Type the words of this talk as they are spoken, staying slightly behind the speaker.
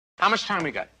How much time we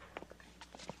got?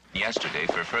 Yesterday,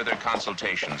 for further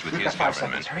consultations with his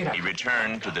government, he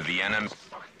returned to the Vienna.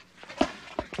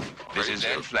 This is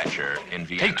Ed Fletcher in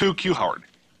Vienna. Take two, Q Howard.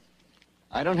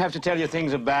 I don't have to tell you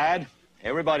things are bad.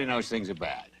 Everybody knows things are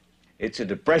bad. It's a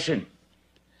depression.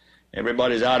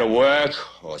 Everybody's out of work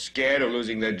or scared of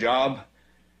losing their job.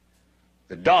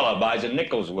 The dollar buys a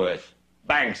nickel's worth.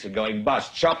 Banks are going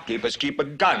bust. Shopkeepers keep a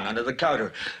gun under the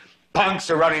counter. Punks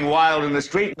are running wild in the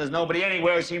street, and there's nobody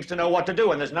anywhere who seems to know what to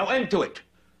do, and there's no end to it.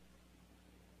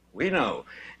 We know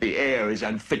the air is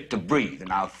unfit to breathe,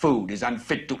 and our food is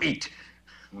unfit to eat.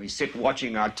 We sit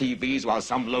watching our TVs while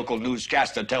some local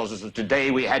newscaster tells us that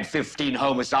today we had 15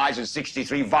 homicides and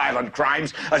 63 violent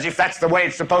crimes, as if that's the way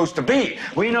it's supposed to be.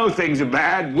 We know things are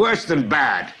bad, worse than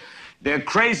bad. They're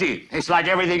crazy. It's like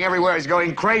everything everywhere is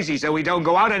going crazy, so we don't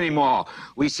go out anymore.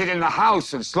 We sit in the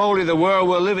house, and slowly the world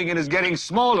we're living in is getting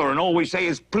smaller, and all we say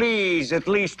is, please, at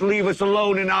least leave us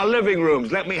alone in our living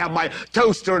rooms. Let me have my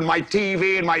toaster and my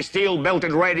TV and my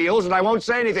steel-belted radios, and I won't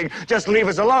say anything. Just leave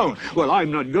us alone. Well,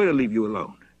 I'm not going to leave you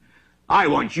alone. I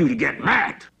want you to get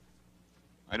mad.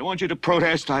 I don't want you to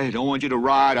protest. I don't want you to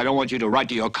riot. I don't want you to write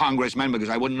to your congressman because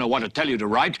I wouldn't know what to tell you to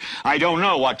write. I don't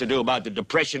know what to do about the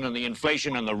depression and the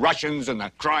inflation and the Russians and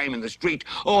the crime in the street.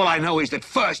 All I know is that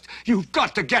first, you've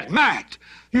got to get mad.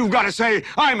 You've got to say,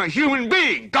 I'm a human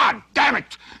being. God damn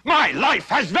it. My life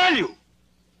has value.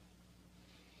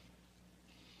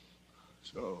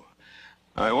 So,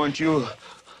 I want you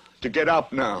to get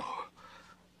up now.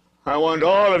 I want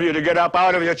all of you to get up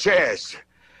out of your chairs.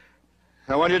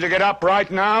 I want you to get up right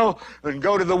now and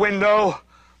go to the window,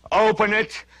 open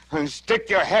it, and stick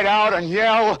your head out and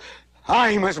yell,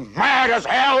 I'm as mad as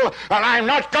hell, and I'm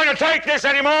not going to take this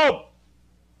anymore.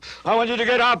 I want you to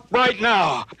get up right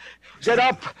now. Get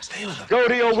up, go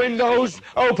to your windows,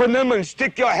 open them, and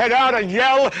stick your head out and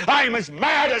yell, I'm as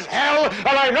mad as hell, and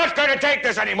I'm not going to take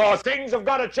this anymore. Things have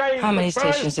got to change. How many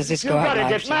stations does this go out? You've got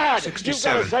to get mad.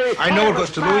 67. Say, I know it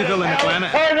goes to Louisville and Atlanta.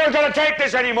 I'm not going to take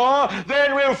this anymore.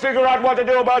 Then we'll figure out what to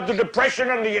do about the depression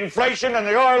and the inflation and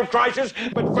the oil crisis.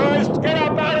 But first, get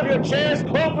up out of your chairs,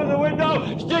 open the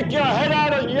window, stick your head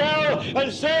out and yell,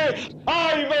 and say,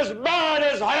 I'm as mad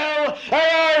as hell,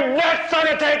 and I'm not going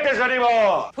to take this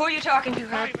anymore. Who are you talking to,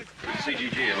 Herb?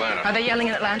 CGG, Atlanta. Are they yelling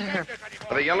in Atlanta, Herb?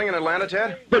 Are they yelling in Atlanta,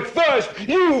 Ted? But first,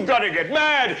 you've got to get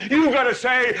mad. You've got to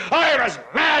say, I'm as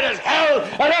mad as hell,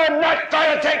 and I'm not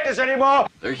going to take this anymore.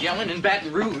 They're yelling in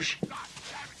Baton Rouge.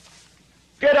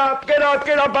 Get up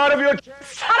out of your chair.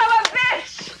 Son of a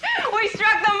bitch! We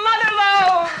struck the mother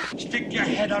load! Stick your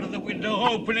head out of the window,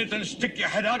 open it, and stick your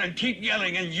head out and keep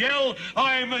yelling and yell,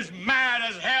 I'm as mad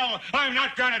as hell. I'm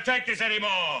not going to take this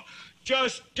anymore.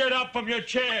 Just get up from your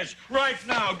chairs right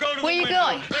now. Go to Where the you window.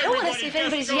 going? I want to see if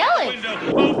anybody's Go yelling. to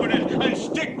the window, open it, and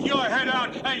stick your head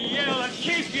out and yell and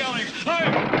keep yelling.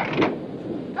 I'm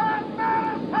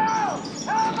mad as hell.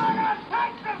 I'm not going to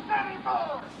take this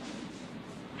anymore.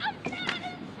 I'm mad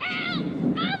as hell!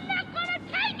 I'm not gonna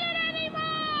take it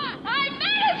anymore! I'm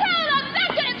mad as hell! I'm not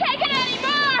gonna take it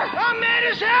anymore! I'm mad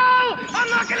as hell. I'm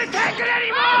not going to take it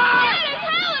anymore. I'm mad as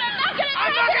hell and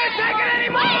I'm not gonna take it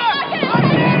anymore!